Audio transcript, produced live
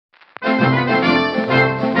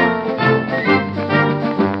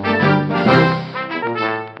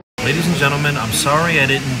Ladies and gentlemen, I'm sorry I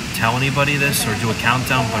didn't tell anybody this or do a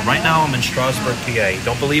countdown, but right now I'm in Strasbourg, PA.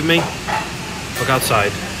 Don't believe me? Look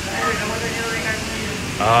outside.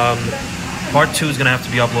 Part 2 is going to have to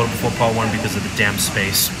be uploaded before part 1 because of the damn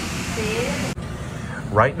space.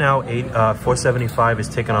 Right now, 475 is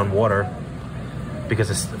taking on water because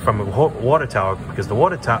it's from a water tower, because the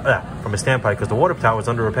water tower, from a standpipe, because the water tower is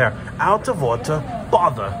under repair. Out of water,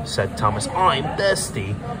 bother, said Thomas. I'm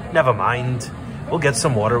thirsty. Never mind. We'll get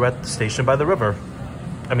some water at the station by the river.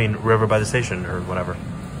 I mean, river by the station, or whatever.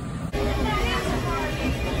 What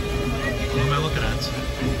am I looking at?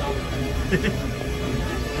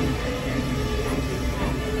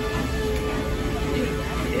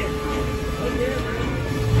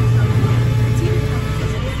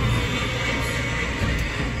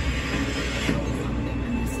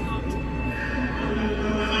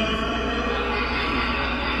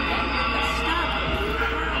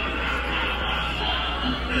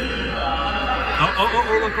 Oh,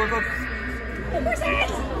 look.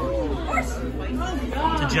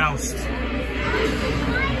 To joust.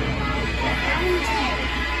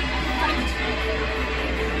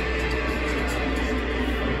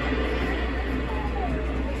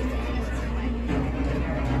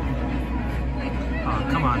 Oh,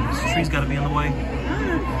 come on. This tree's got to be in the way.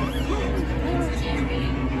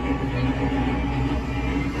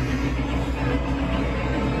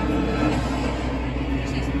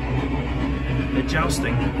 They're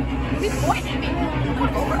jousting. He's pointing at me.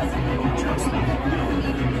 Come over. Jousting.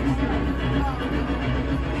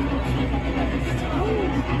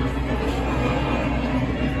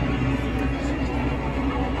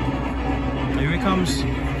 Here he comes.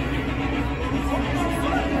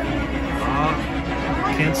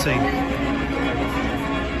 Can't see.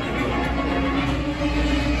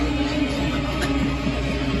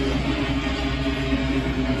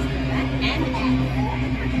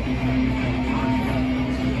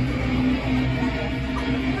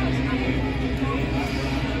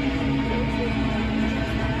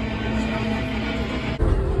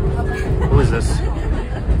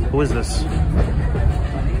 Who is this?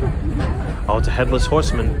 Oh, it's a headless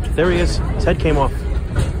horseman. There he is. His head came off.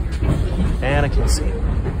 And I can't see it.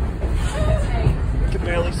 I can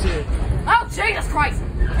barely see it. Oh, Jesus Christ!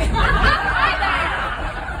 What's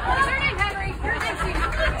your name, Henry? Your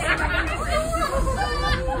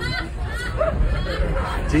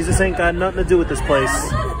name's Jesus ain't got nothing to do with this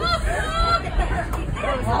place.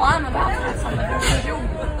 Well, I'm about to have something to do.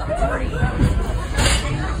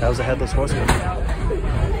 That was a headless horseman.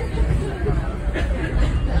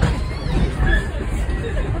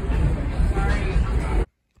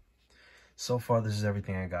 So far, this is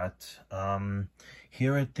everything I got.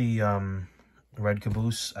 Here at the Red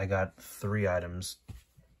Caboose, I got 3 items.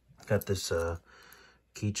 Got this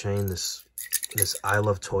keychain, this I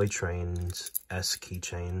Love Toy Trains S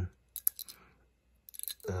keychain.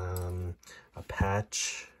 A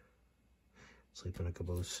patch. Sleep in a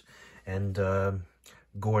caboose. And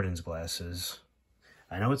Gordon's glasses.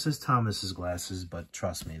 I know it says Thomas's glasses, but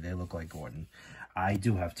trust me, they look like Gordon. I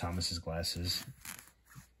do have Thomas's glasses.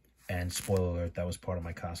 And spoiler alert, that was part of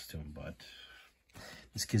my costume, but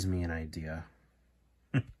this gives me an idea.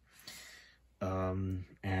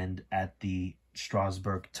 And at the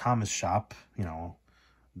Strasbourg Thomas shop, you know,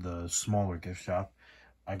 the smaller gift shop,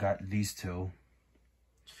 I got these 2.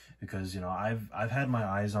 Because, you know, I've had my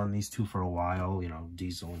eyes on these 2 for a while, you know,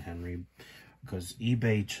 Diesel and Henry. Because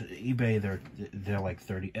eBay, they're like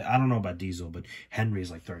 30. I don't know about Diesel, but Henry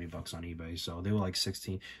is like 30 bucks on eBay. So they were like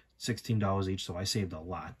 $16 each. So I saved a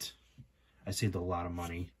lot. I saved a lot of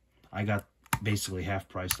money. I got basically half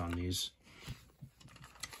price on these.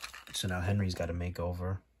 So now Henry's got a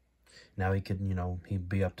makeover. Now he can, you know, he'd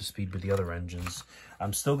be up to speed with the other engines.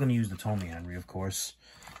 I'm still going to use the Tommy Henry, of course.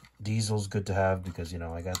 Diesel's good to have because, you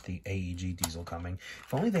know, I got the AEG diesel coming.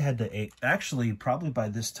 If only they had the... Actually, probably by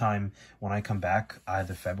this time, when I come back,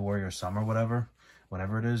 either February or summer, whatever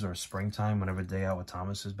it is, or springtime, whenever Day Out with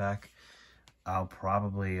Thomas is back, I'll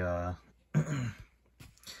probably...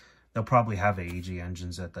 they'll probably have AEG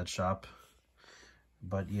engines at that shop.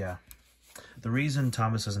 But, yeah. The reason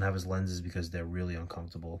Thomas doesn't have his lenses is because they're really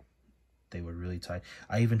uncomfortable. They were really tight.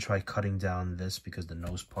 I even tried cutting down this because the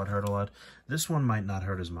nose part hurt a lot. This one might not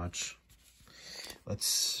hurt as much.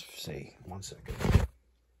 Let's see. 1 second.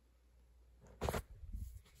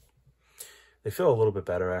 They feel a little bit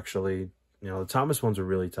better, actually. You know, the Thomas ones are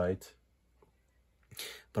really tight.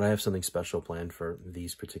 But I have something special planned for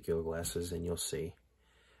these particular glasses, and you'll see.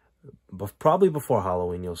 But probably before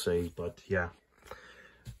Halloween, you'll see. But, yeah.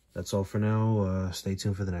 That's all for now. Stay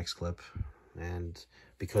tuned for the next clip. And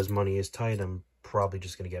because money is tight, I'm probably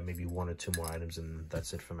just going to get maybe 1 or 2 more items, and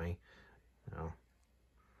that's it for me.